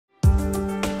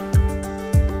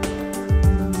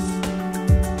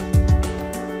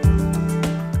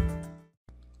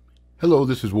Hello,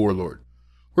 this is Warlord.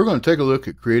 We're going to take a look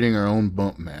at creating our own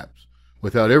bump maps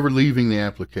without ever leaving the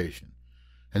application.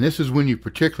 And this is when you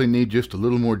particularly need just a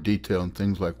little more detail on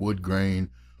things like wood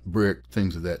grain, brick,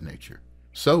 things of that nature.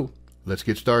 So, let's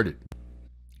get started.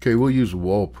 Okay, we'll use a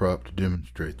wall prop to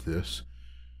demonstrate this.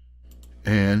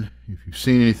 And if you've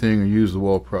seen anything or used the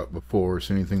wall prop before, or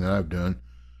seen anything that I've done,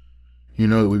 you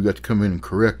know that we've got to come in and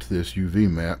correct this UV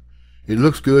map. It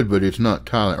looks good, but it's not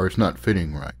tiling, or it's not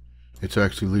fitting right. It's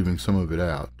actually leaving some of it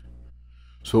out.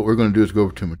 So what we're going to do is go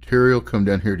over to Material, come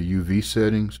down here to UV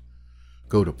Settings,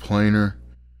 go to Planar,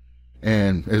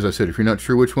 and as I said, if you're not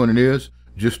sure which one it is,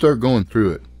 just start going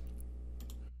through it.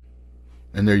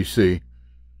 And there you see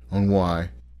on Y,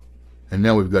 and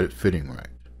now we've got it fitting right.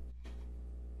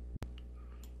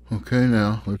 Okay,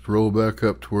 now let's roll back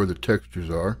up to where the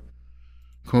textures are.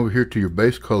 Come over here to your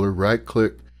base color, right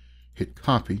click, hit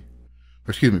copy. Or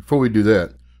excuse me, before we do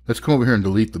that, let's come over here and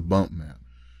delete the bump map.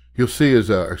 You'll see as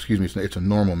it's a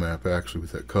normal map actually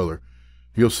with that color.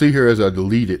 You'll see here as I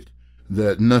delete it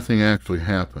that nothing actually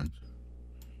happens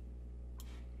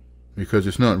because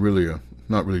it's not really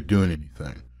doing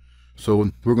anything.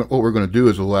 So what we're going to do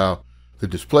is allow the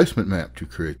displacement map to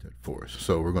create that for us.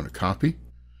 So we're going to copy.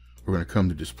 We're going to come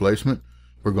to displacement.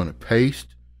 We're going to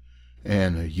paste.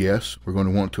 And yes, we're going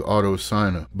to want to auto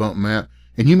assign a bump map.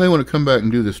 And you may want to come back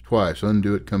and do this twice.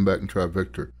 Undo it, come back and try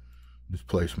vector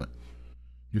displacement.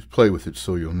 Just play with it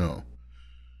so you'll know.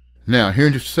 Now, here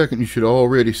in just a second, you should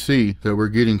already see that we're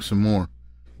getting some more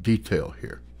detail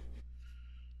here.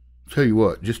 Tell you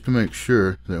what, just to make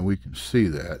sure that we can see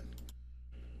that,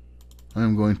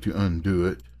 I'm going to undo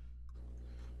it.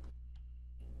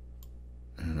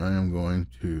 And I am going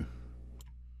to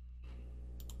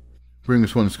bring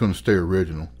this one that's going to stay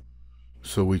original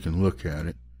so we can look at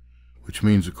it. Which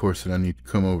means, of course, that I need to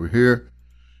come over here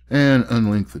and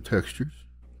unlink the textures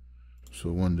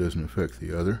so one doesn't affect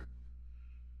the other.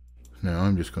 Now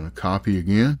I'm just going to copy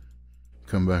again,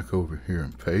 come back over here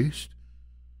and paste,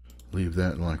 leave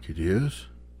that like it is.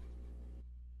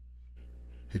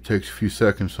 It takes a few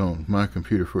seconds on my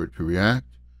computer for it to react.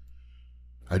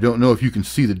 I don't know if you can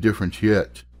see the difference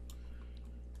yet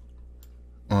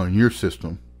on your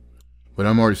system, but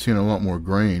I'm already seeing a lot more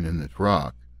grain in this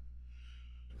rock.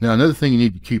 Now, another thing you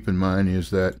need to keep in mind is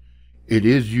that it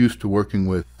is used to working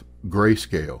with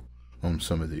grayscale on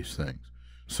some of these things.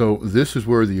 So this is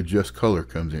where the adjust color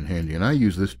comes in handy, and I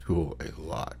use this tool a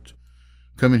lot.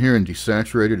 Come in here and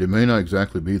desaturate it. It may not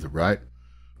exactly be the right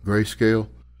grayscale,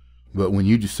 but when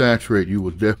you desaturate, you will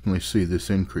definitely see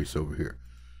this increase over here.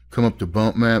 Come up to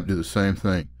bump map, do the same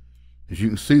thing. As you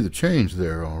can see the change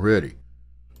there already.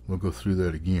 We'll go through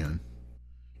that again.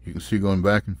 You can see going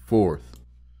back and forth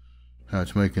how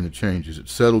it's making the changes. It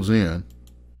settles in,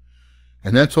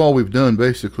 and that's all we've done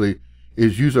basically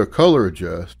is use our color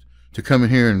adjust to come in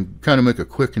here and kind of make a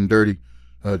quick and dirty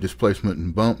displacement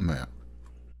and bump map.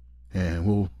 And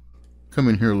we'll come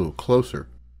in here a little closer,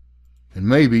 and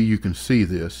maybe you can see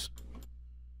this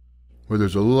where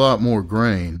there's a lot more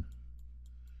grain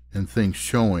and things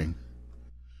showing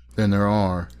than there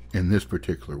are in this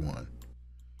particular one.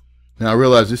 Now I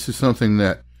realize this is something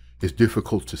that is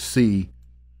difficult to see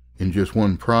in just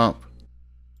one prop,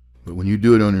 but when you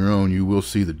do it on your own, you will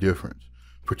see the difference,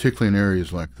 particularly in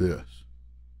areas like this.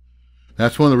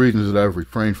 That's one of the reasons that I've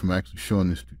refrained from actually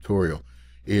showing this tutorial,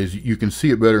 is you can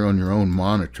see it better on your own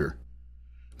monitor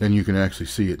than you can actually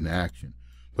see it in action.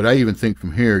 But I even think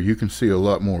from here, you can see a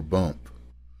lot more bump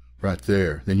right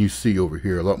there than you see over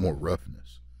here, a lot more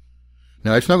roughness.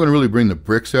 Now, it's not going to really bring the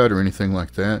bricks out or anything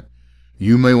like that.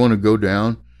 You may want to go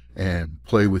down and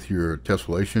play with your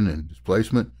tessellation and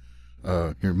displacement.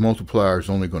 Your multiplier is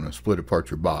only going to split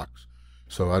apart your box,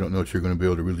 so I don't know if you're going to be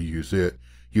able to really use it.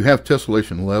 You have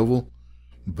tessellation level,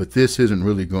 but this isn't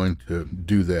really going to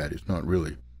do that. It's not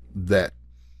really that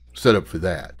set up for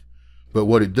that. But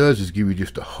what it does is give you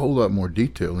just a whole lot more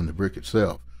detail in the brick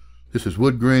itself. This is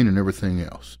wood grain and everything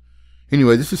else.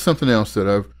 Anyway, this is something else that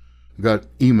I've got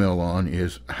email on,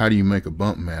 is how do you make a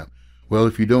bump map? Well,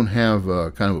 if you don't have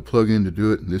kind of a plug-in to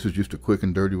do it, this is just a quick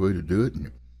and dirty way to do it, and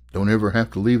you don't ever have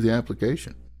to leave the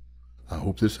application. I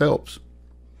hope this helps.